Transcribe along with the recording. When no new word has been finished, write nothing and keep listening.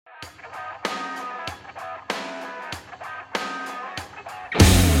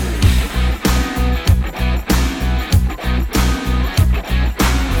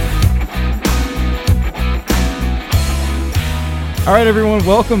All right, everyone,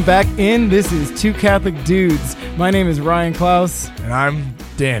 welcome back in. This is Two Catholic Dudes. My name is Ryan Klaus. And I'm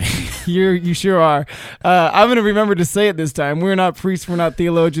Danny. You sure are. I'm going to remember to say it this time. We're not priests, we're not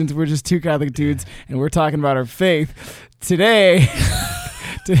theologians, we're just two Catholic dudes, and we're talking about our faith. Today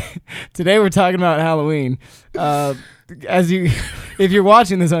we're talking about Halloween. If you're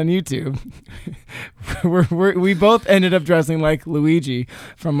watching this on YouTube, we both ended up dressing like Luigi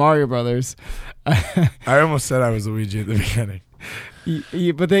from Mario Brothers. I almost said I was Luigi at the beginning.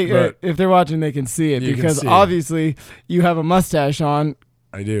 But if they're watching, they can see it because obviously you have a mustache on.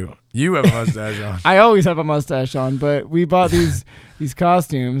 I do. You have a mustache on. I always have a mustache on, but we bought these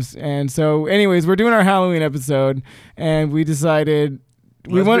costumes, and so anyways, we're doing our Halloween episode, and we decided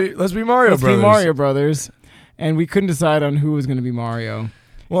let's be Mario Brothers. Be Mario Brothers, and we couldn't decide on who was going to be Mario.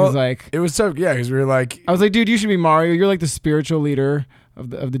 Well, it was so because we were like, I was like, dude, you should be Mario. You're like the spiritual leader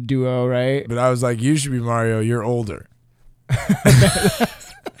of the duo, right? But I was like, you should be Mario. You're older.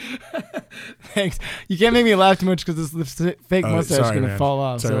 Thanks. You can't make me laugh too much because this fake mustache is going to fall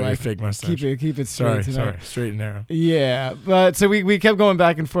off. Sorry, so like, fake mustache. Keep it straight. Sorry, straight and narrow. Yeah, but so we kept going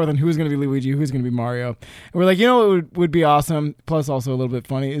back and forth on who's going to be Luigi, who's going to be Mario. And we're like, you know what would be awesome, plus also a little bit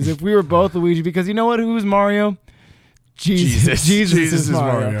funny, is if we were both Luigi, because you know what? Who's Mario? Jesus is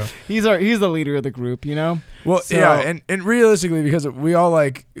Mario. He's the leader of the group, you know? Well, so, yeah, and realistically, because we all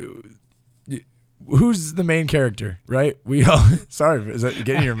like... Who's the main character, right? We all... Sorry, is that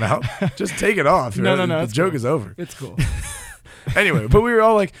getting in your mouth? Just take it off. No. The joke is over. It's cool. Anyway, but we were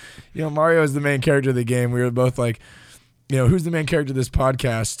all like, Mario is the main character of the game. We were both like, who's the main character of this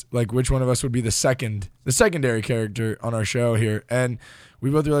podcast? Like, which one of us would be the secondary character on our show here? And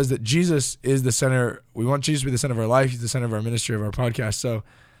we both realized that Jesus is the center. We want Jesus to be the center of our life. He's the center of our ministry, of our podcast. So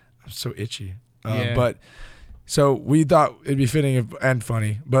I'm so itchy. Yeah. So we thought it'd be fitting and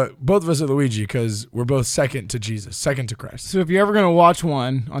funny, but both of us are Luigi because we're both second to Jesus, second to Christ. So if you're ever going to watch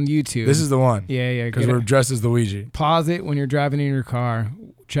one on YouTube. This is the one. Yeah. Because we're dressed as Luigi. Pause it when you're driving in your car.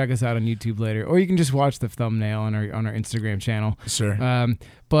 Check us out on YouTube later. Or you can just watch the thumbnail on our Instagram channel. Sure.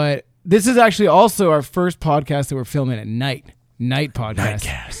 But this is actually also our first podcast that we're filming at night. Night podcast.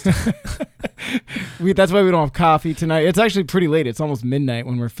 Nightcast. That's why we don't have coffee tonight. It's actually pretty late. It's almost midnight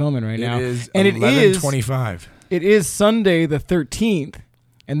when we're filming right now. It is and 11:25. It is Sunday the 13th,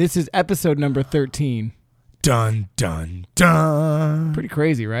 and this is episode number 13. Dun, dun, dun. Pretty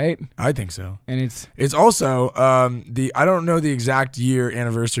crazy, right? I think so. And it's also I don't know the exact year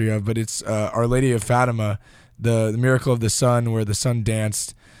anniversary of, but it's Our Lady of Fatima, the miracle of the sun, where the sun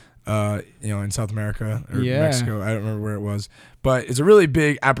danced, in South America or Mexico. I don't remember where it was, but it's a really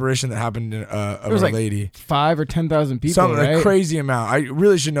big apparition that happened of Our Lady. 5,000 or 10,000 people, something right? A crazy amount. I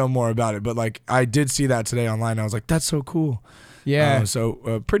really should know more about it, but like I did see that today online. And I was like, that's so cool. Yeah.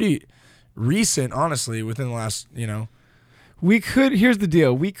 Pretty recent, honestly, within the last, Here's the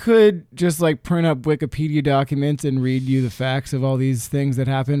deal. We could just like print up Wikipedia documents and read you the facts of all these things that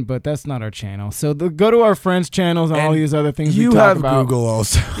happened, but that's not our channel. So go to our friends' channels and all these other things we talk about. You have Google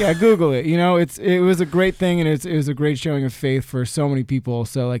also. Yeah, Google it. It was a great thing, and it was a great showing of faith for so many people.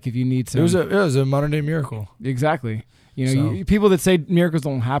 So like if you need some... It was a modern day miracle. Exactly. People that say miracles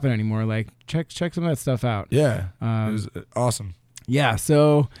don't happen anymore, like check some of that stuff out. Yeah. It was awesome. Yeah,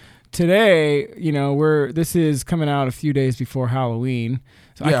 so... Today, this is coming out a few days before Halloween.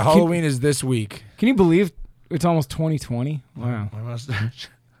 So Halloween is this week. Can you believe it's almost 2020? Wow. My mustache.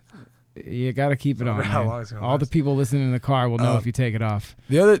 You got to keep it on. How long it's gonna All last. The people listening in the car will know if you take it off.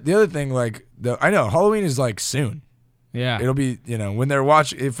 The other thing, I know Halloween is like soon. Yeah. It'll be, when they're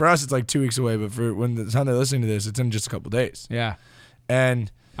watching, for us it's like 2 weeks away, but for when the time they're listening to this, it's in just a couple days. Yeah.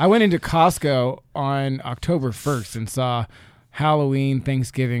 And I went into Costco on October 1st and saw Halloween,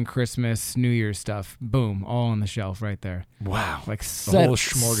 Thanksgiving, Christmas, New Year's stuff. Boom. All on the shelf right there. Wow. Like the whole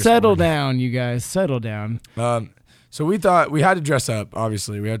smorgasbord. Settle down, you guys. Settle down. So we thought we had to dress up,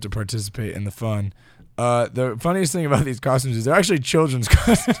 obviously. We had to participate in the fun. The funniest thing about these costumes is they're actually children's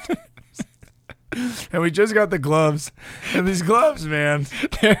costumes. And we just got the gloves. And these gloves, man.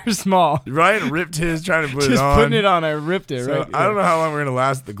 They're small. Ryan ripped his trying to put it on. Just putting it on, I ripped it, right? I don't know how long we're going to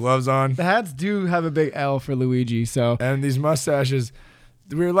last with the gloves on. The hats do have a big L for Luigi, so. And these mustaches,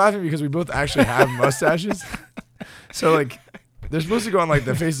 we were laughing because we both actually have mustaches. So, they're supposed to go on,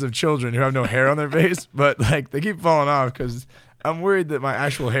 the faces of children who have no hair on their face, but, they keep falling off because I'm worried that my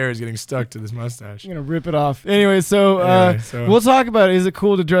actual hair is getting stuck to this mustache. I'm going to rip it off. Anyway, so we'll talk about is it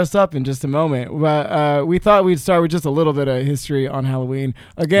cool to dress up in just a moment. But we thought we'd start with just a little bit of history on Halloween.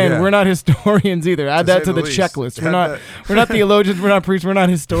 Again, We're not historians either. Add that to the checklist. We're not theologians. We're not priests. We're not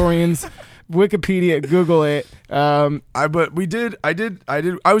historians. Wikipedia, Google it. I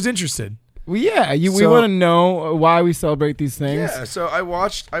was interested. Well, yeah, we So- want to know why we celebrate these things. Yeah, so I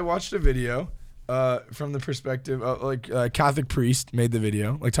watched a video from the perspective of like a Catholic priest made the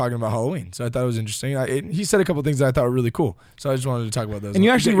video, like talking about Halloween. So I thought it was interesting. He said a couple things that I thought were really cool. So I just wanted to talk about those. And you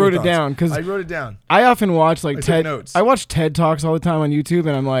actually Get your wrote it thoughts. down, 'cause I wrote it down. I often watch like I took TED notes. I watch TED Talks all the time on YouTube,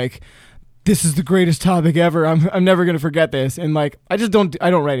 and I'm like, this is the greatest topic ever. I'm never gonna forget this. And like, I don't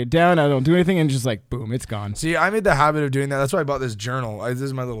write it down. I don't do anything, and just like, boom, it's gone. See, I made the habit of doing that. That's why I bought this journal. This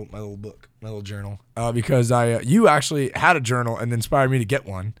is my little book, my little journal. Because you actually had a journal and inspired me to get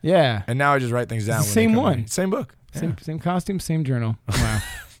one, Yeah, and now I just write things down. It's the when they same come one. to me. Same book. Yeah. same costume, same journal. Wow.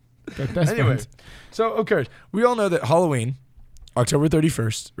 Best Anyway, friends. so okay, we all know that Halloween, October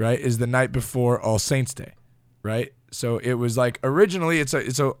 31st, right, is the night before All Saints Day, right? So it was like originally it's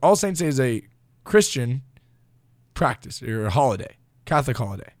All Saints Day is a Christian practice or a holiday, Catholic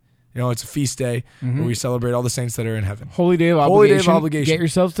holiday. You know, it's a feast day where we celebrate all the saints that are in heaven. Holy day of Holy day of obligation. obligation. Get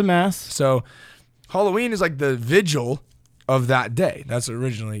yourselves to mass. So Halloween is like the vigil of that day. That's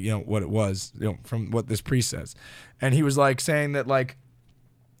originally, you know, what it was, you know, from what this priest says. And he was like saying that like,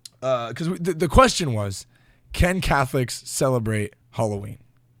 because the question was, can Catholics celebrate Halloween?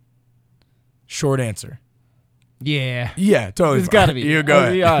 Short answer. Yeah, Yeah, totally. it's got to be. You go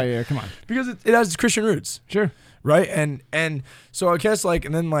ahead. Yeah, come on. Because it has Christian roots. Sure. Right, and so I guess like,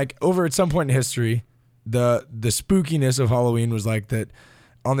 and then like over at some point in history, the spookiness of Halloween was like that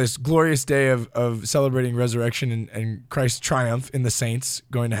on this glorious day of celebrating resurrection and Christ's triumph in the saints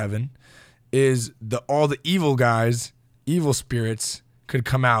going to heaven, is all the evil guys, evil spirits could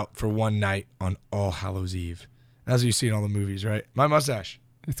come out for one night on All Hallows Eve, as you see in all the movies. Right, my mustache,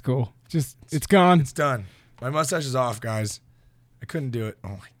 It's cool. Just it's gone. it's done. My mustache is off, guys. I couldn't do it. Oh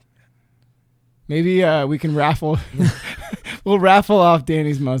my. Maybe we can raffle. We'll raffle off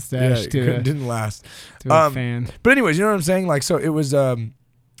Danny's mustache Didn't last. to a fan. But anyways, you know what I'm saying? Like, so it was that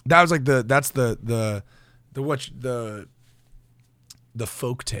was like the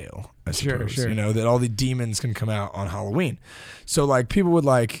folk tale, I Sure, suppose. sure. You know, that all the demons can come out on Halloween. So like people would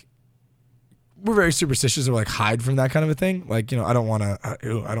like, we're very superstitious or like hide from that kind of a thing. Like, you know, I don't want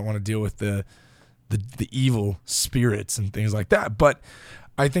to deal with the evil spirits and things like that. But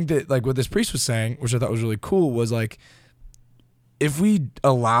I think that like what this priest was saying, which I thought was really cool, was like, if we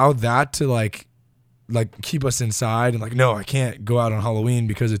allow that to like keep us inside and like, no, I can't go out on Halloween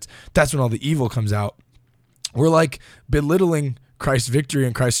because that's when all the evil comes out. We're like belittling Christ's victory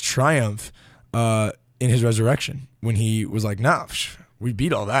and Christ's triumph in his resurrection when he was like, nah, we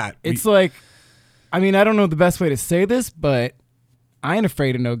beat all that. It's like, I mean, I don't know the best way to say this, but I ain't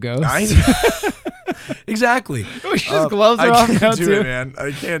afraid of no ghosts. Exactly. His gloves are I off can't now do too. it, man.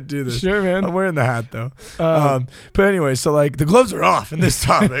 I can't do this. Sure, man. I'm wearing the hat though. But anyway, so like the gloves are off in this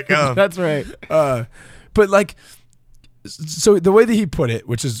topic. That's right. But like, so the way that he put it,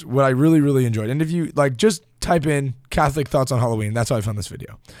 which is what I really, really enjoyed. And if you like, just type in Catholic thoughts on Halloween. That's how I found this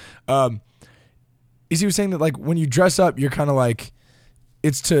video. Is he was saying that like when you dress up, you're kind of like,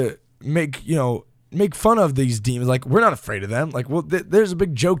 it's to make fun of these demons. Like, we're not afraid of them. Like, well, there's a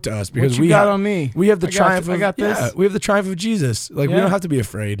big joke to us because What you got on me? we have the triumph. I got this. Yeah, we have the triumph of Jesus. Like, we Yeah. don't have to be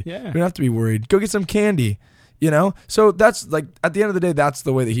afraid. Yeah. We don't have to be worried. Go get some candy. You know. So that's like at the end of the day, that's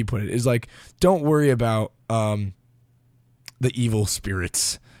the way that he put it. Is like, don't worry about the evil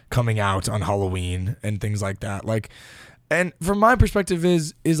spirits coming out on Halloween and things like that. Like, and from my perspective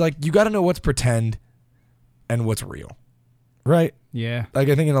is like, you got to know what's pretend and what's real, right? Yeah. Like,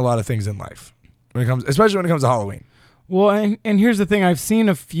 I think in a lot of things in life, especially when it comes to Halloween. Well, and here's the thing. I've seen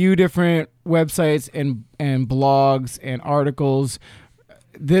a few different websites and blogs and articles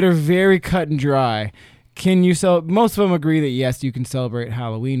that are very cut and dry. Most of them agree that yes, you can celebrate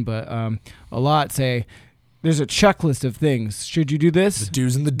Halloween, but a lot say there's a checklist of things. Should you do this? The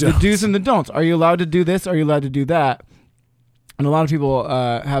do's and the don'ts. The do's and the don'ts. Are you allowed to do this? Are you allowed to do that? And a lot of people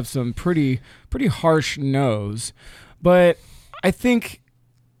have some pretty harsh no's. But I think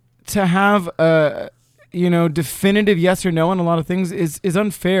to have a definitive yes or no on a lot of things is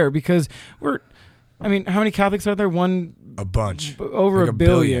unfair because how many Catholics are there? A bunch. Over Like a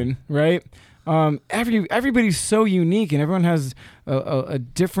billion, right? Everybody's so unique and everyone has a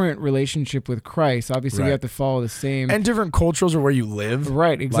different relationship with Christ. Obviously, Right. we have to follow the same. And different cultures or where you live.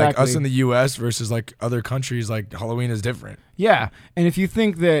 Right, exactly. Like us in the U.S. versus like other countries, like Halloween is different. Yeah, and if you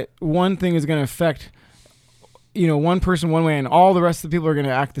think that one thing is going to affect, one person one way and all the rest of the people are going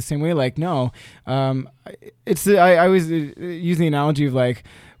to act the same way, like no, I always use the analogy of like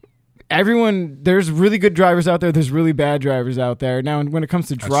there's really good drivers out there. There's really bad drivers out there. Now, when it comes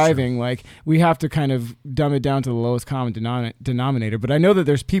to driving, like we have to kind of dumb it down to the lowest common denominator. But I know that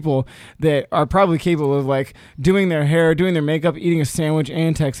there's people that are probably capable of like doing their hair, doing their makeup, eating a sandwich,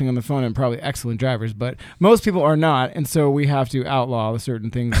 and texting on the phone, and probably excellent drivers. But most people are not, and so we have to outlaw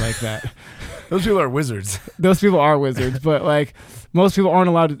certain things like that. Those people are wizards. Those people are wizards, but like most people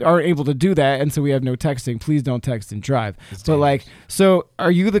aren't able to do that, and so we have no texting. Please don't text and drive. But like, so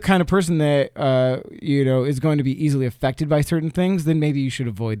are you the kind of person that is going to be easily affected by certain things? Then maybe you should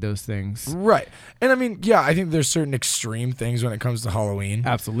avoid those things. Right. And I mean, yeah, I think there's certain extreme things when it comes to Halloween.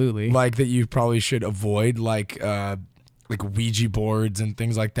 Absolutely. Like that you probably should avoid, like Ouija boards and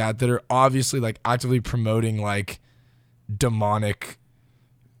things like that are obviously like actively promoting like demonic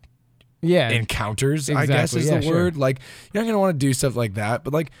encounters, exactly. I guess is the word. Like, you're not going to want to do stuff like that.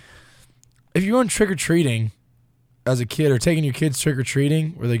 But like, if you're going trick-or-treating as a kid or taking your kids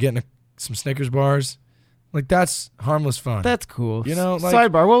trick-or-treating where they're getting some Snickers bars, like that's harmless fun. That's cool. You know, like,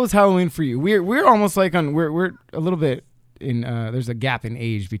 sidebar, what was Halloween for you? We're almost like we're a little bit in there's a gap in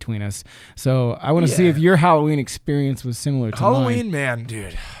age between us. So I want to see if your Halloween experience was similar to Halloween, mine. man,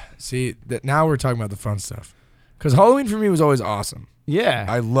 dude. See, that now we're talking about the fun stuff. Cuz Halloween for me was always awesome. Yeah.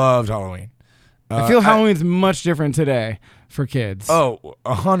 I loved Halloween. I feel Halloween's much different today for kids. Oh,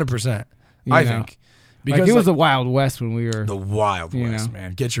 100%. I think. Because it was the Wild West when we were... The Wild West,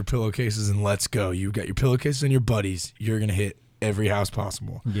 man. Get your pillowcases and let's go. You got your pillowcases and your buddies. You're going to hit every house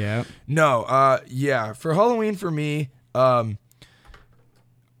possible. Yeah. No, for Halloween for me,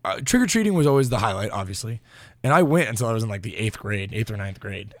 trick-or-treating was always the highlight, obviously. And I went until I was in like the 8th or 9th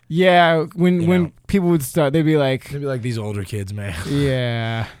grade. Yeah, when people would start, they'd be like... these older kids, man.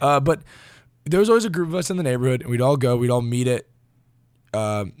 Yeah. But there was always a group of us in the neighborhood, and we'd all meet at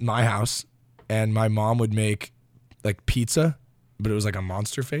my house, and my mom would make like pizza, but it was like a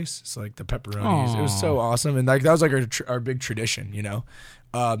monster face. It's like the pepperonis. Aww. It was so awesome. And like that was like our big tradition, you know?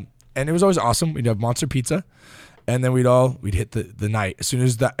 And it was always awesome. We'd have monster pizza, and then we'd hit the night. As soon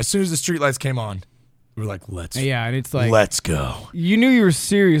as the streetlights came on, we were like, and it's like, let's go. You knew you were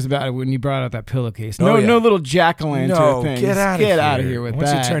serious about it when you brought out that pillowcase. No little jack-o'-lantern thing. Get out of here with Once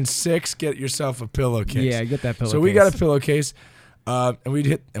that. Once you turn 6, get yourself a pillowcase. Yeah, get that pillowcase. So we got a pillowcase, and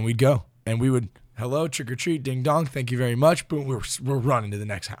we'd go. And we would, hello, trick or treat, ding dong, thank you very much. Boom, we're running to the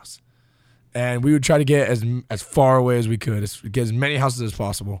next house. And we would try to get as far away as we could, get as many houses as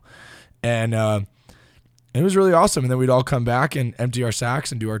possible. And it was really awesome. And then we'd all come back and empty our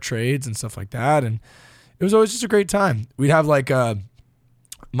sacks and do our trades and stuff like that. And it was always just a great time. We'd have like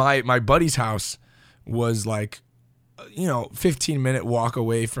my buddy's house was like 15-minute walk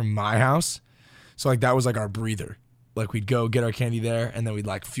away from my house. So like that was like our breather. Like we'd go get our candy there, and then we'd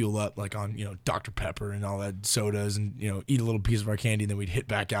like fuel up like on Dr. Pepper and all that sodas, and eat a little piece of our candy, and then we'd hit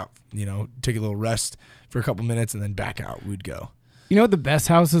back out, take a little rest for a couple minutes, and then back out we'd go. You know what the best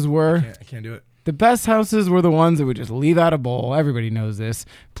houses were? I can't do it. The best houses were the ones that would just leave out a bowl. Everybody knows this.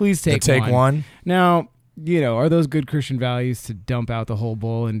 Please take one. Now, are those good Christian values to dump out the whole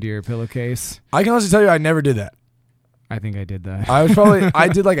bowl into your pillowcase? I can honestly tell you I never did that. I think I did that. I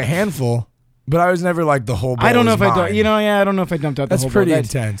did like a handful. But I was never like the whole bowl. I don't know if I dumped. I don't know if I dumped out the whole bowl. That's pretty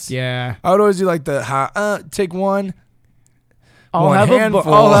intense. Yeah. I would always do like take one. I'll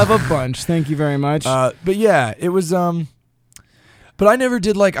have a bunch. Thank you very much. But yeah, it was but I never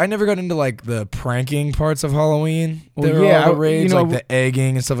got into like the pranking parts of Halloween. Well, there were all the raids, like the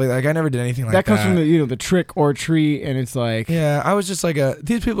egging and stuff like that. Like I never did anything like that. That comes from the trick or treat, and it's like, yeah, I was just like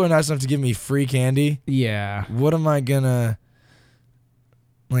these people are nice enough to give me free candy. Yeah. What am I gonna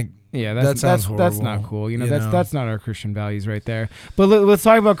like? Yeah, that's not cool. That's not our Christian values right there. But let's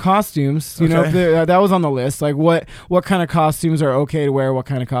talk about costumes. Okay. That was on the list. Like what kind of costumes are okay to wear? What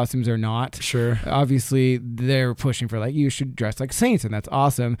kind of costumes are not? Sure. Obviously, they're pushing for like you should dress like saints, and that's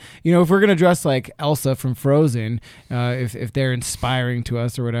awesome. If we're gonna dress like Elsa from Frozen, if they're inspiring to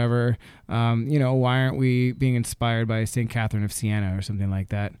us or whatever, why aren't we being inspired by Saint Catherine of Siena or something like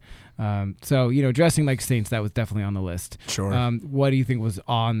that? So dressing like saints, that was definitely on the list. Sure. What do you think was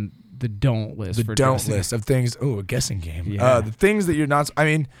on the don't list? The don't list of things. Oh, a guessing game. Yeah. The things that you're not. I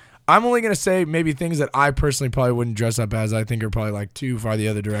mean, I'm only gonna say maybe things that I personally probably wouldn't dress up as. I think are probably like too far the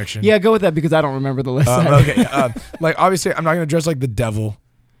other direction. Yeah, go with that because I don't remember the list. Okay. Like obviously, I'm not gonna dress like the devil.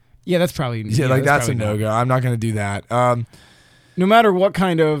 Yeah, that's probably. That's a no go. I'm not gonna do that. No matter what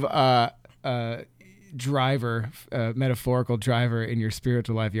kind of driver, metaphorical driver in your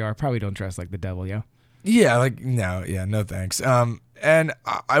spiritual life you are, probably don't dress like the devil. Yeah. Yeah, no thanks. And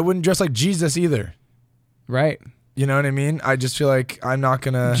I wouldn't dress like Jesus either. Right. You know what I mean? I just feel like I'm not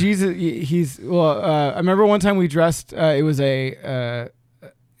gonna. Jesus, I remember one time we dressed. It was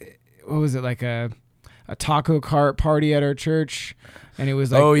what was it, like a taco cart party at our church, and it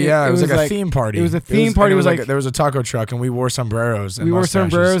was like, it was like a theme party. It was a theme party. It was like there was a taco truck, and we wore sombreros. And we wore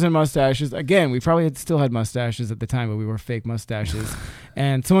mustaches. sombreros and mustaches. Again, we probably still had mustaches at the time, but we wore fake mustaches.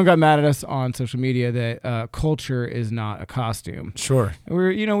 And someone got mad at us on social media that culture is not a costume. Sure. And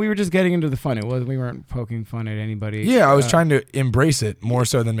we were just getting into the fun. We weren't poking fun at anybody. Yeah, I was trying to embrace it more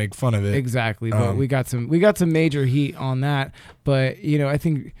so than make fun of it. Exactly. But we got some major heat on that. But I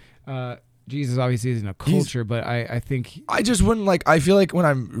think. Jesus obviously isn't a culture, but I think... I just wouldn't I feel like when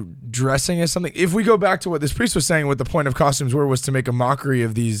I'm dressing as something, if we go back to what this priest was saying, what the point of costumes was to make a mockery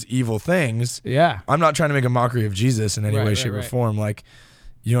of these evil things. Yeah. I'm not trying to make a mockery of Jesus in any way, shape, or form.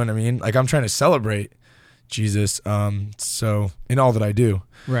 You know what I mean? I'm trying to celebrate Jesus, so in all that I do.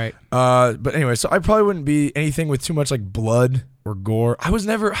 Right. But anyway, so I probably wouldn't be anything with too much blood or gore. I was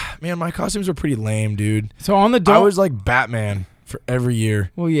never... Man, my costumes were pretty lame, dude. So on the... I was like Batman for every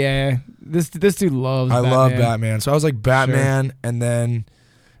year. Well, yeah. This dude loves Batman. I love Batman. So I was like Batman, sure. And then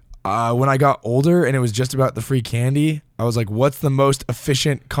when I got older and it was just about the free candy, I was like, what's the most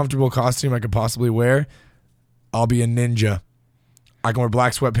efficient, comfortable costume I could possibly wear? I'll be a ninja. I can wear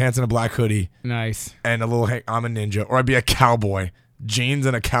black sweatpants and a black hoodie. Nice. And I'm a ninja. Or I'd be a cowboy. Jeans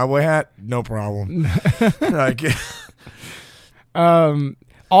and a cowboy hat, no problem.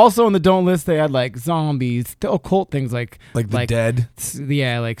 Also on the don't list, they had zombies, occult things like the dead.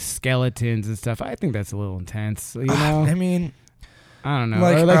 Yeah, like skeletons and stuff. I think that's a little intense. I mean, I don't know.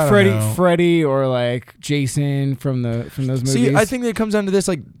 Or Freddy or Jason from those movies. See, I think that it comes down to this: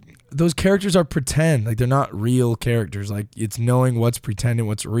 those characters are pretend. They're not real characters. It's knowing what's pretend and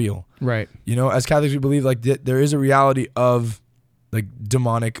what's real. Right. As Catholics, we believe there is a reality of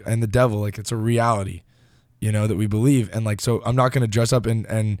demonic and the devil. It's a reality. That we believe. And so I'm not going to dress up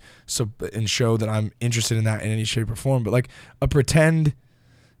and show that I'm interested in that in any shape or form, but a pretend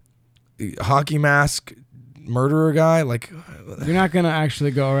hockey mask murderer guy, you're not going to actually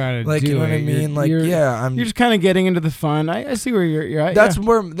go around and do it. You know what I mean? You're just kind of getting into the fun. I see where you're at. That's yeah.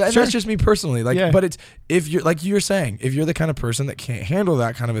 where, that's just me personally. Yeah. But it's, if you're, you're saying, if you're the kind of person that can't handle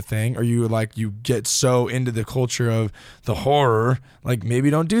that kind of a thing, or you you get so into the culture of the horror,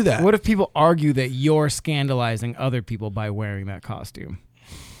 maybe don't do that. What if people argue that you're scandalizing other people by wearing that costume?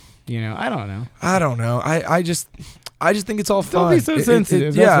 I don't know. I just think it's all fun. Don't be so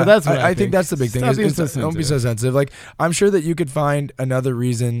sensitive. That's what I think that's the big thing. Don't be so sensitive. I'm sure that you could find another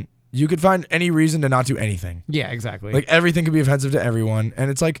reason. You could find any reason to not do anything. Yeah, exactly. Everything could be offensive to everyone.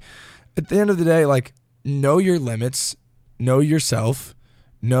 And it's at the end of the day, know your limits, know yourself,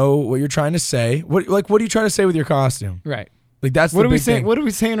 know what you're trying to say. What are you trying to say with your costume? Right. That's what the are we big saying? thing. What are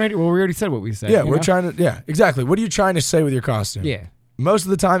we saying right? Well, we already said what we said. Yeah, we're trying to. Yeah, exactly. What are you trying to say with your costume? Yeah. Most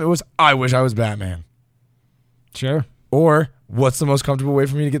of the time, it was, I wish I was Batman. Sure. Or, what's the most comfortable way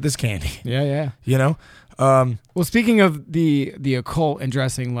for me to get this candy? Yeah. Well, speaking of the occult and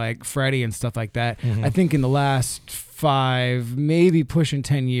dressing like Freddy and stuff like that, mm-hmm. I think in the last 5, maybe pushing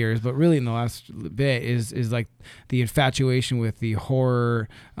 10 years, but really in the last bit is the infatuation with the horror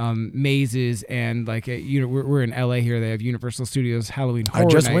mazes and we're in LA here. They have Universal Studios Halloween Horror I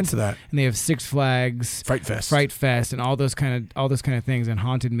just Nights, went to that, and they have Six Flags Fright Fest, and all those kind of things, and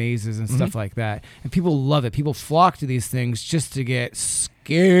haunted mazes and mm-hmm. stuff like that. And people love it. People flock to these things just to get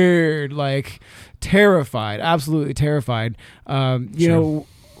scared, terrified, absolutely terrified.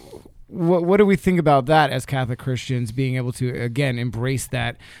 What do we think about that as Catholic Christians, being able to again embrace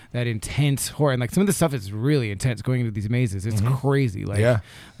that intense horror? And some of the stuff is really intense going into these mazes. It's mm-hmm. crazy.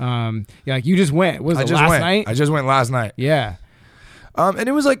 You just went. Was it last night? I just went last night. Yeah. And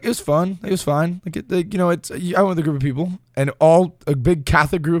it was it was fun. It was fine. I went with a group of people, and a big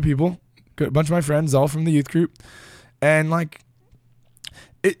Catholic group of people, a bunch of my friends, all from the youth group, and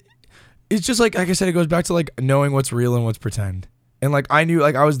it's just like I said, it goes back to knowing what's real and what's pretend. And I knew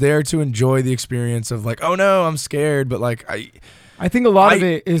I was there to enjoy the experience of oh no, I'm scared, but I think a lot of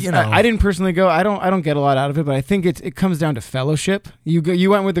it is I didn't personally go. I don't get a lot out of it, but I think it comes down to fellowship.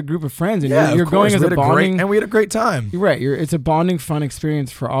 You went with a group of friends, and you're going as a bonding, and we had a great time. You're right. It's a bonding, fun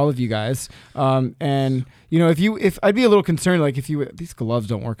experience for all of you guys. And if I'd be a little concerned, if these gloves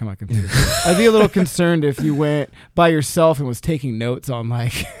don't work on my computer, I'd be a little concerned if you went by yourself and was taking notes on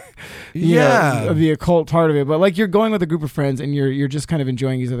the occult part of it. But you're going with a group of friends, and you're just kind of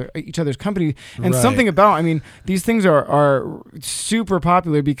enjoying each other's company. And something about, these things are super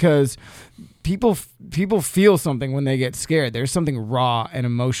popular because people feel something when they get scared. There's something raw and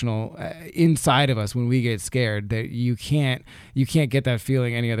emotional inside of us when we get scared that you can't get that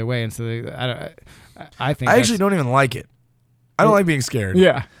feeling any other way. And so I think I actually don't even like it. I don't like being scared.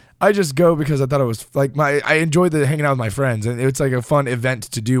 Yeah. I just go because I thought it was like I enjoyed hanging out with my friends, and it's like a fun event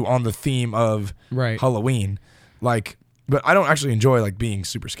to do on the theme of Halloween. Like, but I don't actually enjoy like being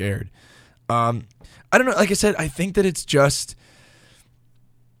super scared. I don't know. Like I said, I think that it's just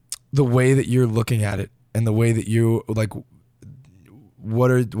the way that you're looking at it and the way that you like.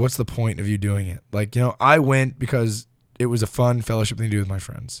 What's the point of you doing it? Like, you know, I went because it was a fun fellowship thing to do with my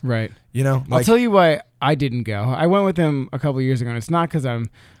friends. Right. You know, like, I'll tell you why I didn't go. I went with them a couple of years ago, and it's not because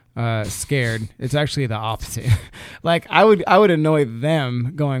I'm scared. It's actually the opposite. Like I would annoy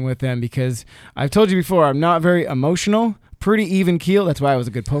them going with them because I've told you before, I'm not very emotional, pretty even keel. That's why I was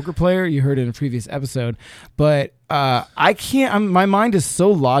a good poker player. You heard it in a previous episode. But I can't, my mind is so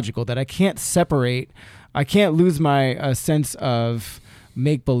logical that I can't separate. I can't lose my sense of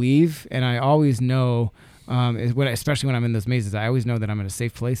make believe, and I always know, especially when I'm in those mazes, I always know that I'm in a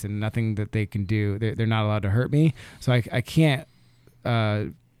safe place and nothing that they can do, they're not allowed to hurt me. So I can't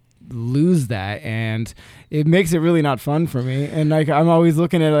lose that, and it makes it really not fun for me. And like I'm always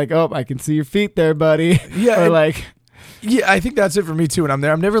looking at it like, oh, I can see your feet there, buddy. Yeah, or like. Yeah, I think that's it for me too. When I'm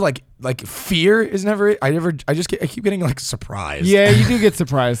there, I'm never like fear is never it. I keep getting like surprised. Yeah, you do get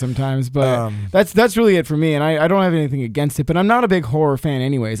surprised sometimes, but that's really it for me. And I don't have anything against it, but I'm not a big horror fan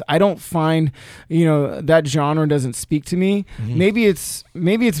anyways. I don't find, that genre doesn't speak to me. Mm-hmm.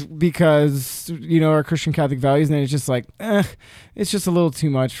 Maybe it's because, our Christian Catholic values, and it's just like, it's just a little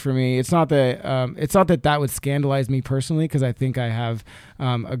too much for me. It's not that that would scandalize me personally, because I think I have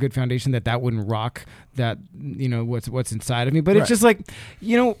a good foundation that wouldn't rock that, what's inside of me. But It's just like,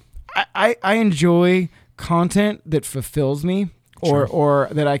 I enjoy content that fulfills me, or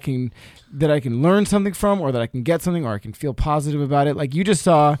that I can learn something from, or that I can get something, or I can feel positive about it. Like you just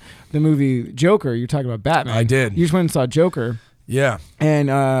saw the movie Joker. You're talking about Batman. I did. You just went and saw Joker. Yeah.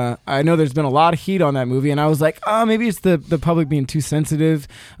 And I know there's been a lot of heat on that movie, and I was like, maybe it's the public being too sensitive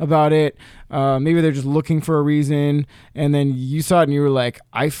about it. Maybe they're just looking for a reason. And then you saw it and you were like,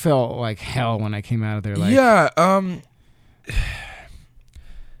 I felt like hell when I came out of there. Like, yeah.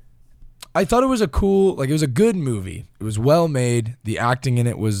 I thought it was it was a good movie. It was well made. The acting in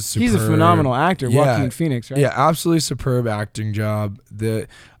it was superb. He's a phenomenal actor, Joaquin Phoenix, right? Yeah, absolutely superb acting job.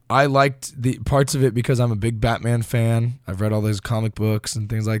 I liked the parts of it because I'm a big Batman fan. I've read all those comic books and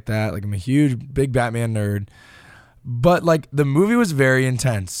things like that. Like I'm a big Batman nerd. But like the movie was very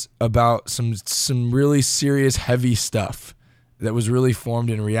intense about some really serious, heavy stuff that was really formed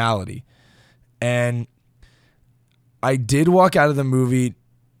in reality. And I did walk out of the movie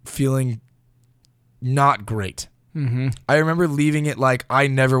feeling not great. Mm-hmm. I remember leaving it like I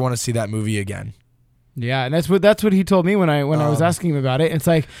never want to see that movie again. Yeah, and that's what he told me when I was asking him about it. It's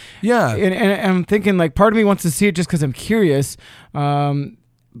like, yeah, and I'm thinking like part of me wants to see it just because I'm curious, but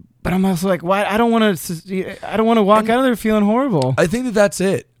I'm also like, why? I don't want to walk out of there feeling horrible. I think that's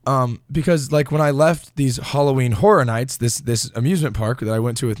it. Because like when I left these Halloween horror nights, this amusement park that I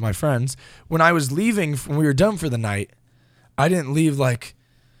went to with my friends, when I was leaving, when we were done for the night, I didn't leave like,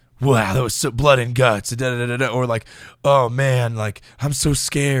 wow, that was so blood and guts, or like, oh man, like I'm so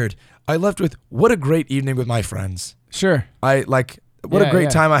scared. I left with what a great evening with my friends. Sure. A great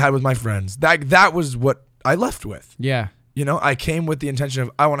time I had with my friends. That was what I left with. Yeah. I came with the intention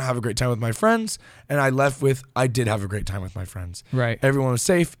of I want to have a great time with my friends, and I left with I did have a great time with my friends. Right. Everyone was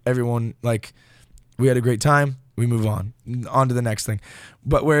safe. Everyone we had a great time. We move on to the next thing.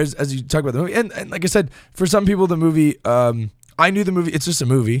 But whereas as you talk about the movie, and like I said, for some people the movie, I knew the movie. It's just a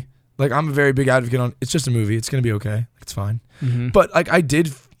movie. Like I'm a very big advocate on. It's just a movie. It's gonna be okay. It's fine. Mm-hmm. But like I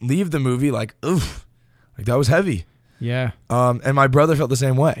did leave the movie like oof, like that was heavy. Yeah. And my brother felt the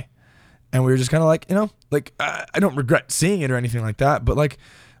same way, and we were just kind of like I don't regret seeing it or anything like that. But like,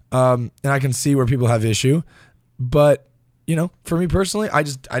 and I can see where people have issue, but for me personally, I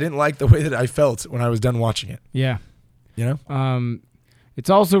didn't like the way that I felt when I was done watching it. Yeah. It's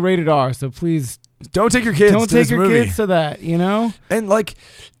also rated R, so please. Don't take your kids. Don't take your kids to that. And like,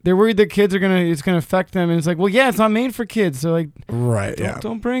 they're worried that kids it's gonna affect them, and it's like, well, yeah, it's not made for kids, so like, right,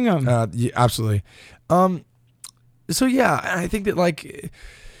 don't bring them. Yeah, absolutely. So yeah, I think that like,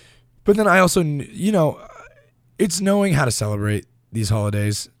 but then I also, it's knowing how to celebrate these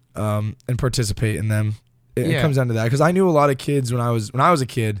holidays, and participate in them. It comes down to that, because I knew a lot of kids when I was a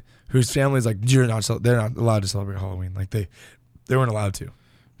kid whose families like they're not allowed to celebrate Halloween, like they weren't allowed to.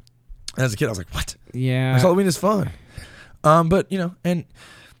 And as a kid, I was like, what? Yeah. Halloween is fun. But, and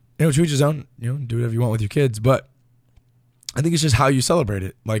to each his own, do whatever you want with your kids. But I think it's just how you celebrate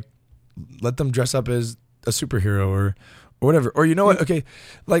it. Like, let them dress up as a superhero or whatever. Or you know what? Okay.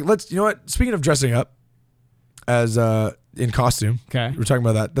 Like, speaking of dressing up as in costume. Okay. We're talking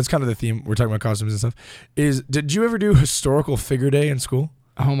about that. That's kind of the theme. We're talking about costumes and stuff. Did you ever do historical figure day in school?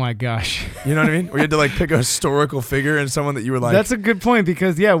 Oh my gosh. You know what I mean? Where you had to like pick a historical figure and someone that you were like. That's a good point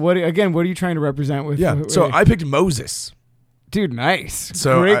because what are you trying to represent with? Yeah. So I picked Moses. Dude, nice.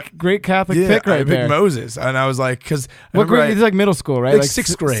 So great Catholic pick right there. I picked Moses, and I was like, because what grade? It's like middle school, right? Like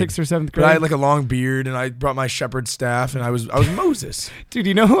sixth grade, 6th or 7th grade. But I had like a long beard, and I brought my shepherd's staff, and I was Moses. Dude,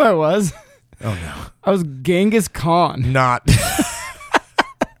 you know who I was? Oh no, I was Genghis Khan. Not.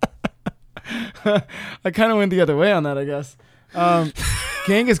 I kind of went the other way on that, I guess.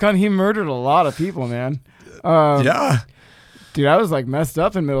 Genghis Khan, he murdered a lot of people, man. Yeah. Dude, I was like messed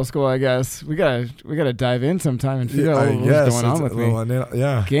up in middle school, I guess. We gotta dive in sometime and figure out what's going on with me.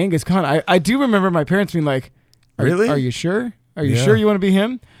 Yeah. Genghis Khan. I do remember my parents being like, really? Are you sure? Are you sure you want to be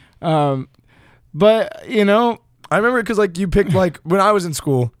him? But, you know. I remember because like you picked like when I was in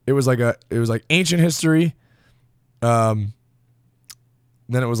school, it was like ancient history. Then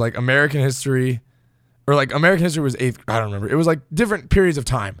it was like American history. Or like American history was 8th. I don't remember. It was like different periods of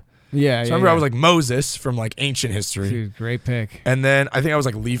time. Yeah, so I remember I was like Moses from like ancient history. Dude, great pick. And then I think I was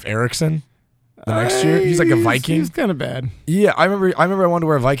like Leif Erikson the next year. He's like a Viking. He's kind of bad. Yeah, I remember I wanted to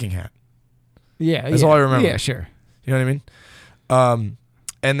wear a Viking hat. Yeah. That's all I remember. Yeah, sure. You know what I mean?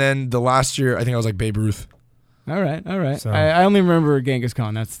 And then the last year, I think I was like Babe Ruth. All right. So, I only remember Genghis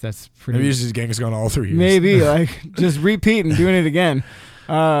Khan. That's pretty. Maybe it's just Genghis Khan all 3 years. Maybe like just repeat and doing it again.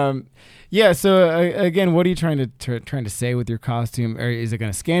 Yeah. So again, what are you trying to say with your costume? Or is it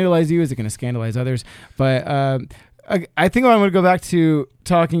going to scandalize you? Is it going to scandalize others? But I think I want to go back to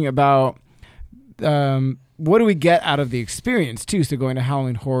talking about what do we get out of the experience too. So going to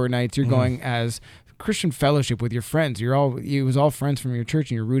Halloween Horror Nights, you're going as Christian fellowship with your friends. It was all friends from your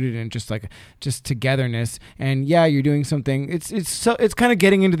church, and you're rooted in just togetherness. And yeah, you're doing something. It's kind of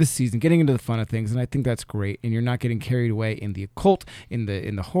getting into the season, getting into the fun of things, and I think that's great. And you're not getting carried away in the occult, in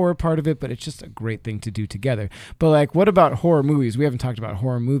the horror part of it, but it's just a great thing to do together. But like, what about horror movies? We haven't talked about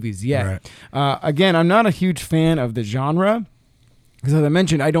horror movies yet. Right. Again, I'm not a huge fan of the genre. Because as I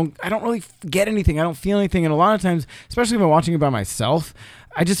mentioned, I don't really get anything. I don't feel anything. And a lot of times, especially if I'm watching it by myself,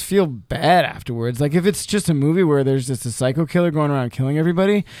 I just feel bad afterwards. Like if it's just a movie where there's just a psycho killer going around killing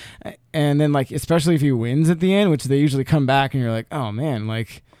everybody, and then like especially if he wins at the end, which they usually come back and you're like, oh man,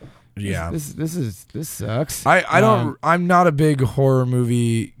 like this sucks. I'm not a big horror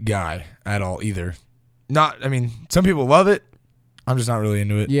movie guy at all either. I mean, some people love it. I'm just not really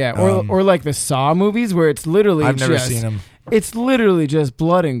into it. Yeah, or like the Saw movies where it's literally I've never seen them. It's literally just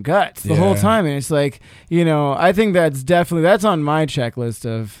blood and guts the whole time, and it's like, you know, I think that's on my checklist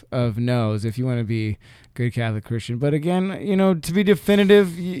of no's if you want to be good Catholic Christian. But again, you know, to be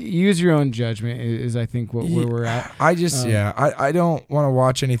definitive, use your own judgment is I think where we're at. I just I don't want to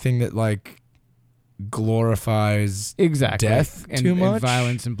watch anything that like glorifies death too much, and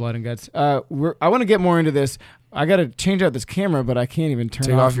violence and blood and guts. I want to get more into this. I got to change out this camera, but I can't even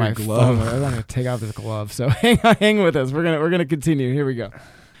turn off my glove. I'm going to take off this glove. So hang with us. We're gonna continue. Here we go.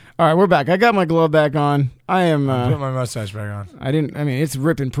 All right, we're back. I got my glove back on. I'm put my mustache back on. I mean, it's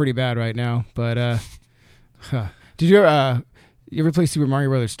ripping pretty bad right now. But did you ever play Super Mario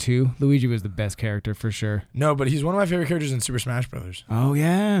Brothers 2? Luigi was the best character for sure. No, but he's one of my favorite characters in Super Smash Brothers. Oh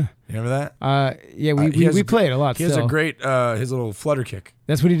yeah. You remember that? Yeah, we played a lot. He has a great his little flutter kick.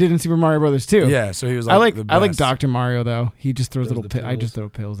 That's what he did in Super Mario Brothers 2. Yeah, so he was like I like Dr. Mario though. He just throws I just throw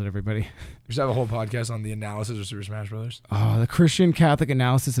pills at everybody. We should have a whole podcast on the analysis of Super Smash Brothers. Oh, the Christian Catholic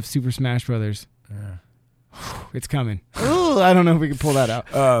analysis of Super Smash Brothers. Yeah. It's coming. Ooh, I don't know if we can pull that out.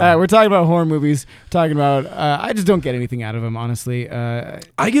 We're talking about horror movies. We're talking about I just don't get anything out of them, honestly.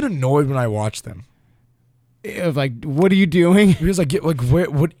 I get annoyed when I watch them. Of like, what are you doing? Because I get like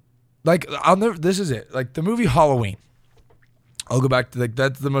what like I'll never. This is it. Like the movie Halloween. I'll go back to like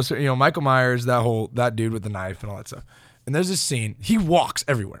that's the most, you know, Michael Myers, that dude with the knife and all that stuff. And there's this scene. He walks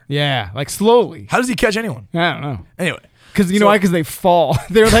everywhere. Yeah, like slowly. How does he catch anyone? I don't know. Anyway. Because you know why? Because they fall.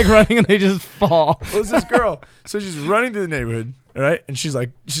 They're like running and they just fall. Well, it's this girl. So she's running through the neighborhood, right? And she's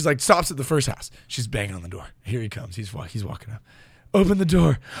like stops at the first house. She's banging on the door. Here he comes. He's walking up. Open the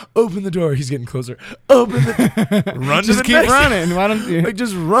door. Open the door. He's getting closer. Open the run. Just keep running. Why don't you? Like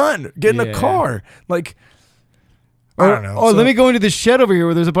just run. Get in a car. Like I don't know. Let me go into the shed over here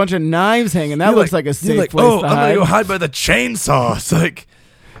where there's a bunch of knives hanging. That looks like a safe place to hide. I'm gonna go hide by the chainsaw. It's like,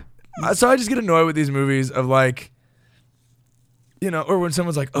 so I just get annoyed with these movies of like, you know, or when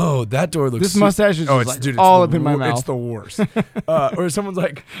someone's like, "Oh, that door looks." This mustache is just all up in my mouth. It's the worst. Or someone's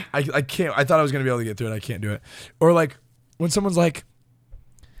like, "I can't." I thought I was gonna be able to get through it. I can't do it. Or like when someone's like,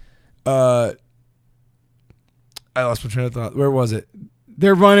 I lost my train of thought. Where was it?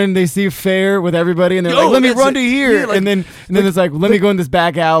 They're running. They see fair with everybody, and they're like, "Let me run to here." Yeah, like, and then it's like, "Let me go in this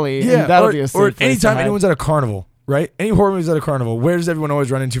back alley." Yeah, and that'll be a safe or place anytime anyone's at a carnival, right? Any horror movies at a carnival, where does everyone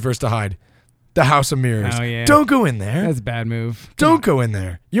always run into first to hide? The House of Mirrors. Oh, yeah. Don't go in there. That's a bad move. Don't go in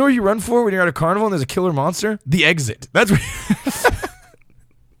there. You know what you run for when you're at a carnival and there's a killer monster? The exit. That's what.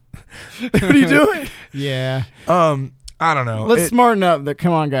 What are you doing? Yeah. I don't know. Let's smarten up.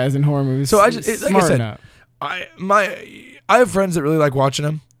 Come on, guys, in horror movies. So I just like I smarten said, up. I have friends that really like watching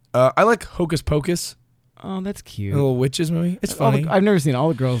them. I like Hocus Pocus, Oh, that's cute. the little witches movie. It's funny. I've never seen it. All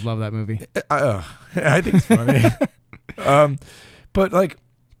the girls love that movie. I think it's funny. But like,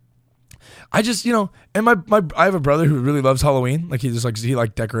 I just and I have a brother who really loves Halloween. Like he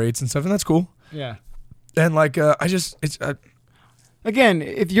decorates and stuff, and that's cool. Yeah. And like Again,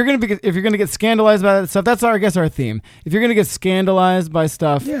 if you're gonna get scandalized by that stuff, that's I guess our theme. If you're gonna get scandalized by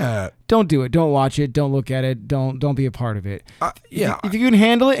stuff, don't do it. Don't watch it. Don't look at it. Don't be a part of it. If you can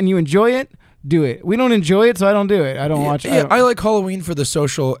handle it and you enjoy it, do it. We don't enjoy it, so I don't do it. I don't watch it. I like Halloween for the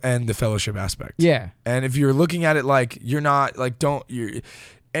social and the fellowship aspect. Yeah. And if you're looking at it like you're not like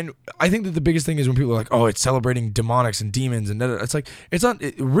and I think that the biggest thing is when people are like, oh, it's celebrating demonics and demons and it's like it's not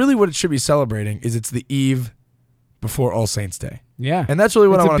really what it should be celebrating is it's the eve before All Saints Day. Yeah. And that's really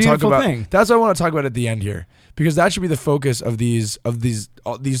what I want to talk about. Thing. That's what I want to talk about at the end here because that should be the focus of these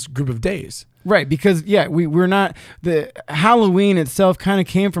group of days. Right, because we're not the Halloween itself kind of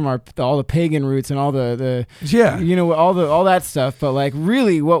came from all the pagan roots and all the all that stuff, but like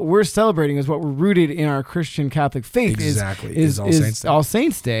really what we're celebrating is what we're rooted in our Christian Catholic faith is All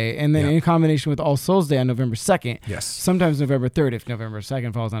Saints Day, and then in combination with All Souls Day on November 2nd. Yes. Sometimes November 3rd if November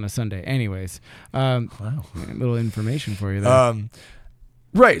 2nd falls on a Sunday. Anyways, wow. Little information for you there.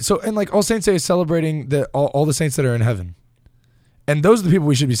 Right. So and like All Saints Day is celebrating all the saints that are in heaven. And those are the people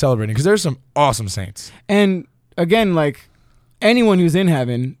we should be celebrating because there's some awesome saints. And again, like anyone who's in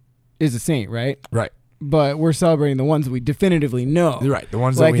heaven is a saint, right? Right. But we're celebrating the ones that we definitively know. Right. The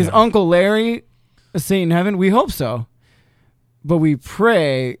ones like that we is know. Uncle Larry a saint in heaven? We hope so. But we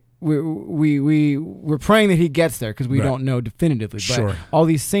pray we're praying that he gets there because we don't know definitively. But all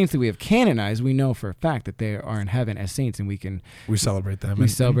these saints that we have canonized, we know for a fact that they are in heaven as saints, and we celebrate them. We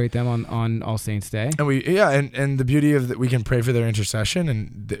celebrate them on All Saints Day. And and the beauty of that we can pray for their intercession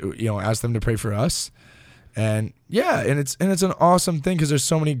and ask them to pray for us. And and it's an awesome thing because there's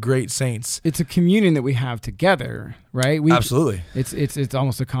so many great saints. It's a communion that we have together, right? Absolutely. It's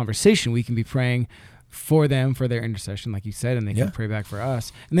almost a conversation. We can be praying for them, for their intercession, like you said, and they can pray back for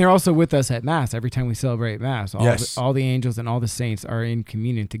us. And they're also with us at Mass. Every time we celebrate Mass, all the angels and all the saints are in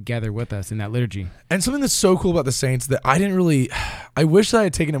communion together with us in that liturgy. And something that's so cool about the saints that I wish that I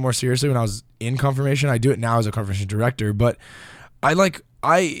had taken it more seriously when I was in confirmation. I do it now as a confirmation director, but I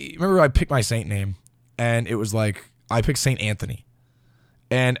remember I picked my saint name, and it was like, I picked Saint Anthony.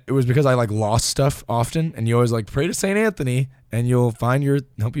 And it was because I lost stuff often, and you always pray to Saint Anthony, and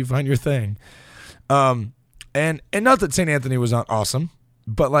help you find your thing. And not that St. Anthony was not awesome,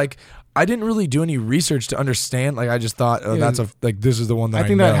 but I didn't really do any research to understand. I just thought, this is the one that I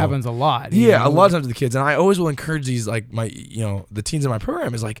think know. that happens a lot. Yeah, a lot of times with the kids. And I always will encourage these, the teens in my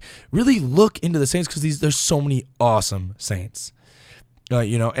program is really look into the saints because there's so many awesome saints.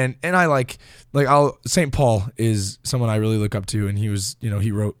 And I St. Paul is someone I really look up to, and he was,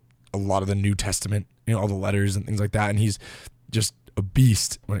 he wrote a lot of the New Testament, all the letters and things like that. And he's just a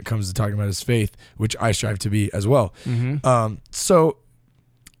beast when it comes to talking about his faith, which I strive to be as well. Mm-hmm.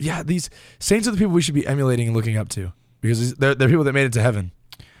 These saints are the people we should be emulating and looking up to because they're people that made it to heaven,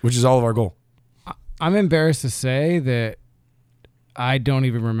 which is all of our goal. I'm embarrassed to say that I don't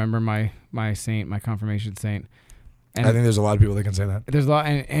even remember my saint, my confirmation saint. And I think there's a lot of people that can say that. There's a lot,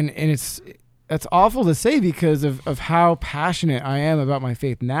 and that's awful to say because of how passionate I am about my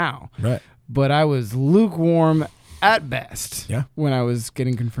faith now. Right. But I was lukewarm at best when I was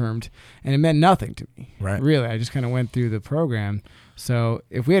getting confirmed, and it meant nothing to me. Right. Really, I just kind of went through the program. So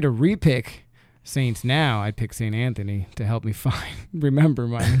if we had to repick saints now, I'd pick St. Anthony to help me find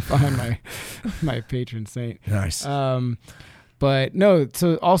my patron saint. Nice. But no,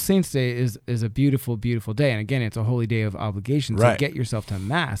 so All Saints Day is a beautiful, beautiful day, and again, it's a holy day of obligation. So get yourself to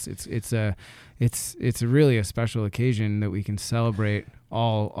Mass. It's really a special occasion that we can celebrate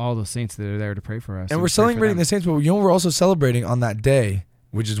all the saints that are there to pray for us. And we're celebrating the saints, but we're also celebrating on that day,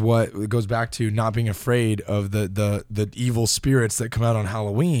 which is what goes back to not being afraid of the evil spirits that come out on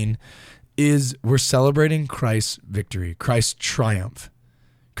Halloween. Is we're celebrating Christ's victory, Christ's triumph.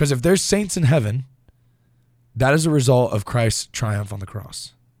 Because if there's saints in heaven, that is a result of Christ's triumph on the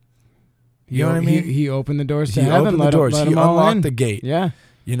cross. You know what I mean? He opened the doors to heaven. He unlocked the gate. Yeah.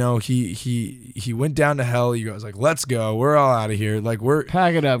 He went down to hell. He goes let's go. We're all out of here. We're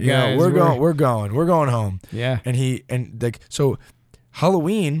pack it up, guys. We're going home. Yeah. So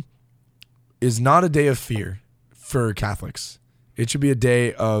Halloween is not a day of fear. for Catholics. It should be a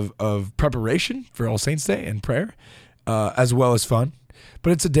day of preparation for All Saints Day and prayer, as well as fun.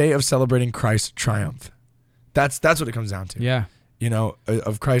 But it's a day of celebrating Christ's triumph. That's what it comes down to. Yeah. You know,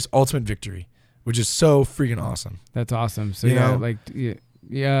 of Christ's ultimate victory, which is so freaking awesome. That's awesome. So You know? like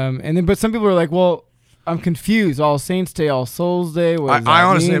and then but some people are like, well, I'm confused. All Saints Day, All Souls Day. What does I that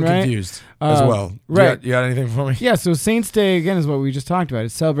honestly mean, am right? confused as well. Right. You got anything for me? Yeah, so Saints Day, again, is what we just talked about.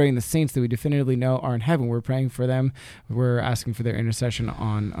 It's celebrating the saints that we definitively know are in heaven. We're praying for them. We're asking for their intercession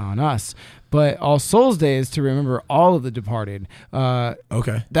on us. But All Souls Day is to remember all of the departed.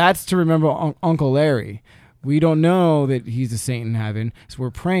 Okay. That's to remember Uncle Larry. We don't know that he's a saint in heaven, so we're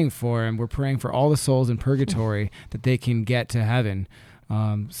praying for him. We're praying for all the souls in purgatory that they can get to heaven.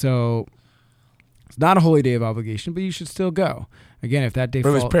 So it's not a holy day of obligation, but you should still go. Again, if that day But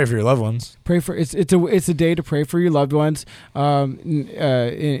falls, let's pray for your loved ones. pray for it's a day to pray for your loved ones.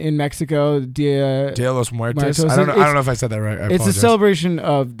 In Mexico, Dia los Muertos. Muertos. I don't know if I said that right. I it's a apologize. celebration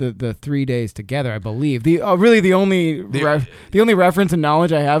of the 3 days together, I believe. The only reference and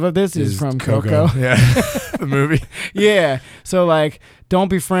knowledge I have of this is from Coco. Yeah, the movie. Yeah. So like, don't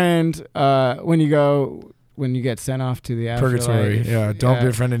befriend when you get sent off to the afterlife. Purgatory. Yeah, don't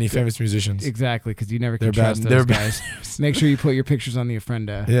befriend any famous musicians. Exactly, because you never can They're trust bad. those They're guys. Make sure you put your pictures on the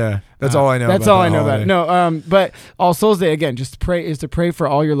ofrenda. Yeah, that's all I know. That's about all the I know holiday. about it. No, but All Souls Day again, just to pray for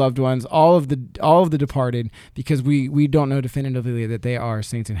all your loved ones, all of the departed, because we don't know definitively that they are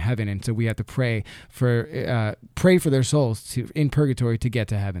saints in heaven, and so we have to pray for their souls in purgatory to get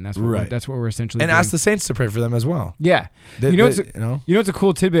to heaven. That's what that's what we're essentially and doing. ask the saints to pray for them as well. Yeah, you know what's a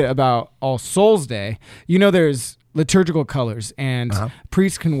cool tidbit about All Souls Day? You know, there's liturgical colors, and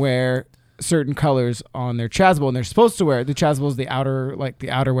priests can wear certain colors on their chasuble, and they're supposed to wear the chasuble is the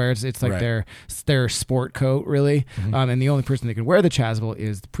outerwear. It's like their sport coat, really. And the only person that can wear the chasuble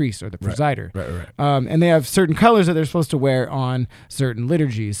is the priest or the presider. Right. And they have certain colors that they're supposed to wear on certain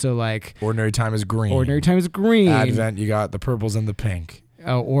liturgies. So like Ordinary time is green. Advent, you got the purples and the pink.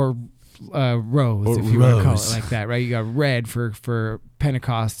 or rose, if you want to call it like that, right? You got red for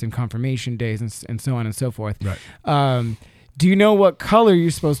Pentecost and confirmation days and so on and so forth. Right. Do you know what color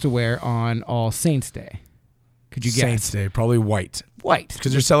you're supposed to wear on All Saints Day? Could you guess? Saints Day, probably white. White.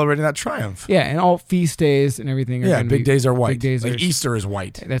 Because you're celebrating that triumph. Yeah, and all feast days and everything. Big days are white. Big days like are, Easter is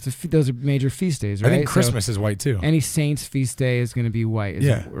white. Those are major feast days, right? I think Christmas is white too. Any saint's feast day is going to be white,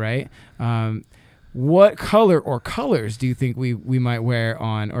 right? What color or colors do you think we might wear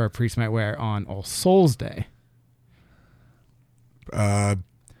on, or a priest might wear on All Souls Day?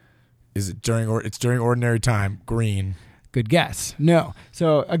 Is it during ordinary time? Green. Good guess. No.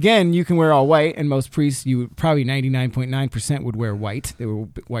 So again, you can wear all white, and most priests, probably 99.9% would wear white. They were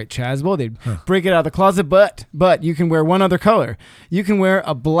white chasuble. They'd break it out of the closet, but you can wear one other color. You can wear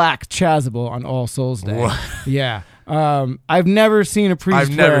a black chasuble on All Souls Day. What? Yeah. I've never seen a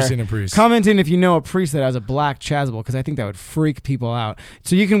priest. Comment in if you know a priest that has a black chasuble, because I think that would freak people out.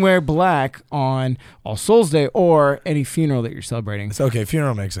 So you can wear black on All Souls Day or any funeral that you're celebrating. It's okay.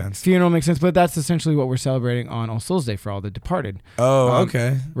 Funeral makes sense. But that's essentially what we're celebrating on All Souls Day for all the departed. Oh,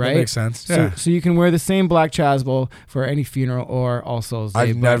 okay. Right? That makes sense. Yeah. So you can wear the same black chasuble for any funeral or All Souls Day.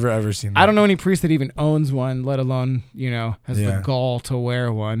 I've never ever seen that. I don't know any priest that even owns one, let alone, has the gall to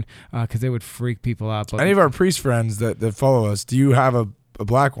wear one, because it would freak people out. But any of our priest friends that follow us, do you have a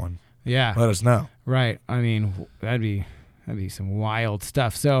black one? Yeah. Let us know. Right. I mean, that'd be some wild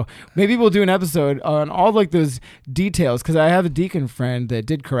stuff. So maybe we'll do an episode on all like those details, because I have a deacon friend that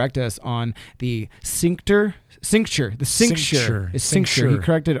did correct us on the cincture. He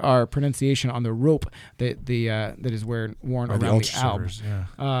corrected our pronunciation on the rope that is worn around the alb.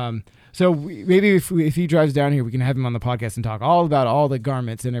 Yeah. So maybe if he drives down here, we can have him on the podcast and talk all about all the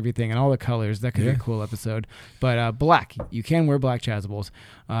garments and everything and all the colors. That could be a cool episode. But black, you can wear black chasubles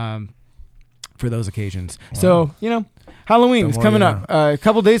for those occasions. Wow. So, Halloween is coming up a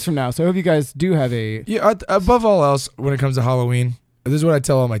couple days from now. So I hope you guys do have a... Yeah, above all else, when it comes to Halloween, this is what I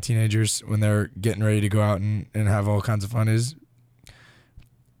tell all my teenagers when they're getting ready to go out and have all kinds of fun is,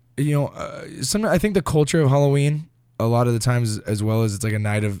 I think the culture of Halloween, a lot of the times, as well as it's like a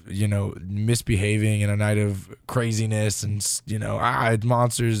night of, misbehaving and a night of craziness and,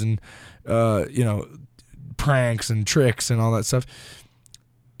 monsters and, pranks and tricks and all that stuff.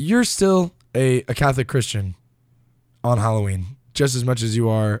 You're still a Catholic Christian on Halloween, just as much as you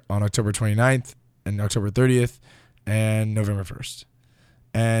are on October 29th and October 30th and November 1st.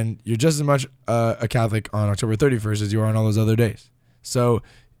 And you're just as much a Catholic on October 31st as you are on all those other days. So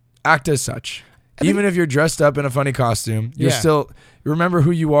act as such. Even if you're dressed up in a funny costume, you remember who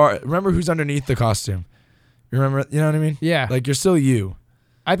you are. Remember who's underneath the costume. You know what I mean? Yeah. Like, you're still you.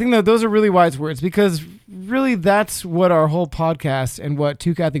 I think that those are really wise words, because really that's what our whole podcast and what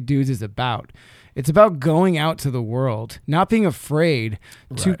Two Catholic Dudes is about. It's about going out to the world, not being afraid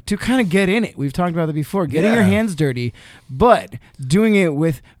to kind of get in it. We've talked about that before, getting your hands dirty, but doing it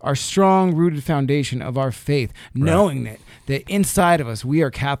with our strong rooted foundation of our faith, knowing that inside of us, we are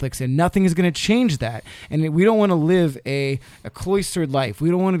Catholics and nothing is going to change that. And we don't want to live a cloistered life. We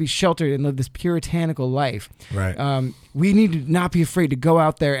don't want to be sheltered and live this puritanical life. Right. We need to not be afraid to go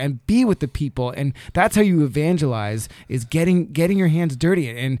out there and be with the people. And that's how you evangelize, is getting your hands dirty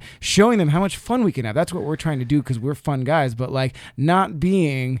and showing them how much fun we can have. That's what we're trying to do, because we're fun guys, but like not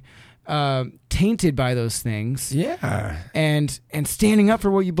being tainted by those things. Yeah. And standing up for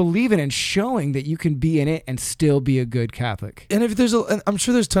what you believe in and showing that you can be in it and still be a good Catholic. And if and I'm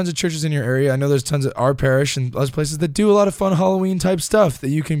sure there's tons of churches in your area. I know there's tons at our parish and other places that do a lot of fun Halloween type stuff that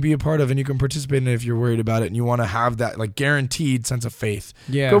you can be a part of and you can participate in it if you're worried about it and you want to have that like guaranteed sense of faith.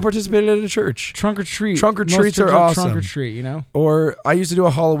 Yeah. Go participate at a church. Trunk or treat. Trunk or Most treats are churches have awesome. Trunk or treat, you know? Or I used to do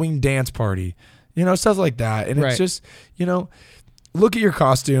a Halloween dance party. You know, stuff like that. And it's Right. just, you know, look at your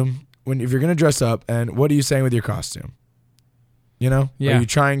costume if you're going to dress up, and what are you saying with your costume? You know? Yeah. Are you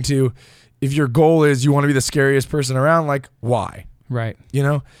trying to, if your goal is you want to be the scariest person around, like, why? Right. You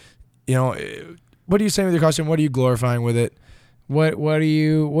know, what are you saying with your costume? What are you glorifying with it? What are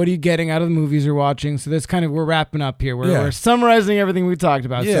you getting out of the movies you're watching? So this kind of, we're wrapping up here. We're summarizing everything we talked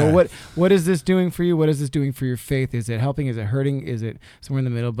about. Yeah. So what is this doing for you? What is this doing for your faith? Is it helping? Is it hurting? Is it somewhere in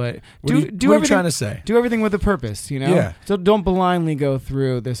the middle? But What are you trying to say? Do everything with a purpose, you know? Yeah. So don't blindly go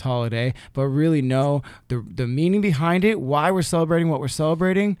through this holiday, but really know the meaning behind it, why we're celebrating what we're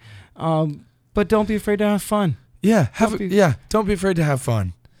celebrating. But don't be afraid to have fun. Yeah. Don't be afraid to have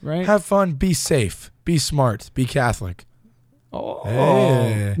fun. Right? Have fun. Be safe. Be smart. Be Catholic. Oh,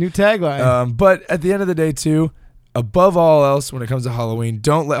 Hey. new tagline. But at the end of the day, too, above all else, when it comes to Halloween,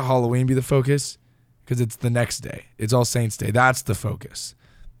 don't let Halloween be the focus, because it's the next day. It's All Saints Day. That's the focus.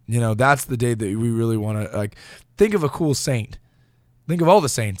 You know, that's the day that we really want to, like, think of a cool saint. Think of all the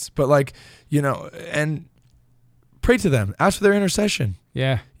saints, but, like, you know, and pray to them. Ask for their intercession.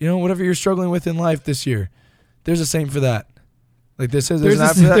 Yeah. You know, whatever you're struggling with in life this year, there's a saint for that. Like this is There's an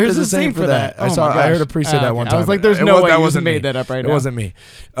app a- for that. there's There's a saint for that. Oh I my gosh. heard a priest say that one time. I was like, there's It no was- way that you wasn't made me. that up right now. It wasn't me.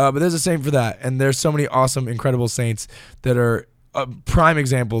 But there's a saint for that. And there's so many awesome, incredible saints that are prime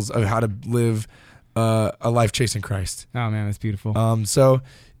examples of how to live a life chasing Christ. Oh man, that's beautiful. So,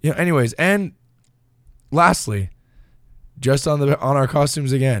 you know, anyways, and lastly, just on our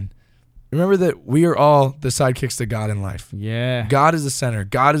costumes again, remember that we are all the sidekicks to God in life. Yeah. God is the center.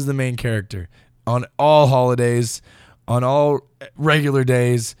 God is the main character. On all holidays, on all regular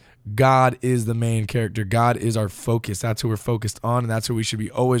days, God is the main character. God is our focus. That's who we're focused on, and that's who we should be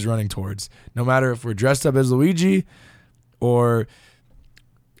always running towards. No matter if we're dressed up as Luigi or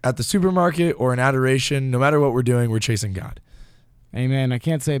at the supermarket or in adoration, no matter what we're doing, we're chasing God. Amen. I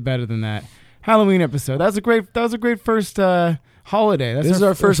can't say it better than that. Halloween episode. That was a great first holiday. This is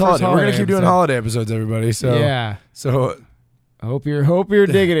our first holiday. We're gonna keep doing holiday episodes, everybody. So yeah. So I hope you're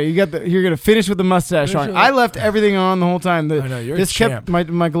digging it. You're gonna finish with the mustache on. I left everything on the whole time. I know, you're a champ.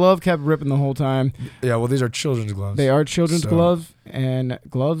 My glove kept ripping the whole time. yeah, well, these are children's gloves. They are children's gloves and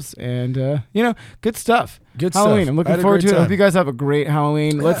you know, good stuff. Good Halloween. stuff. I'm I looking had a forward to great it. I hope time. you guys have a great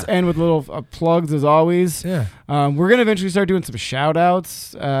Halloween. Yeah. Let's end with little plugs as always. Yeah. We're gonna eventually start doing some shout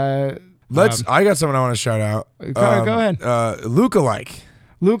outs. I got someone I want to shout out. Go ahead. Lookalike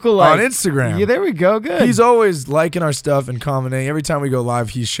Luca-like on Instagram. Yeah, there we go. Good. He's always liking our stuff and commenting. Every time we go live,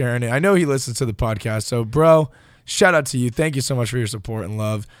 he's sharing it. I know he listens to the podcast. So, bro, shout out to you. Thank you so much for your support and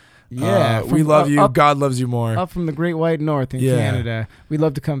love. Yeah, we from love you. up- God loves you more. up from the Great White North in Yeah. Canada. We'd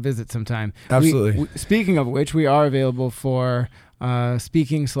love to come visit sometime. Absolutely. Speaking of which, we are available for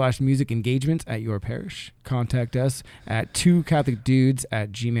speaking/music engagements at your parish. Contact us at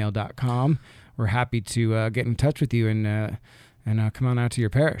twocatholicdudes@gmail.com. We're happy to get in touch with you and come on out to your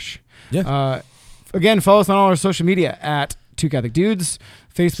parish. Yeah. Again, follow us on all our social media at Two Catholic Dudes,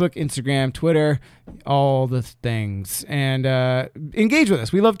 Facebook, Instagram, Twitter, all the things. And engage with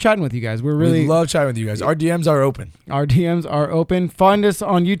us. We love chatting with you guys. We love chatting with you guys. Our DMs are open. Our DMs are open. Find us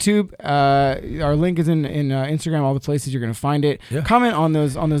on YouTube. Our link is in Instagram, all the places you're going to find it. Yeah. Comment on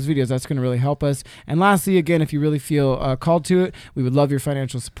those videos. That's going to really help us. And lastly, again, if you really feel called to it, we would love your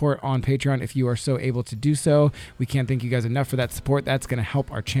financial support on Patreon if you are so able to do so. We can't thank you guys enough for that support. That's going to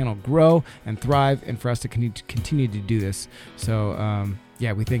help our channel grow and thrive and for us to continue to do this. So,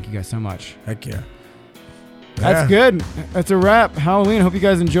 yeah, we thank you guys so much. Heck yeah. That's good. That's a wrap. Halloween. Hope you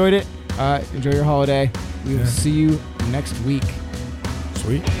guys enjoyed it. Enjoy your holiday. We will see you next week.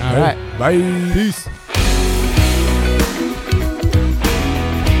 Sweet. All right. Bye. Peace.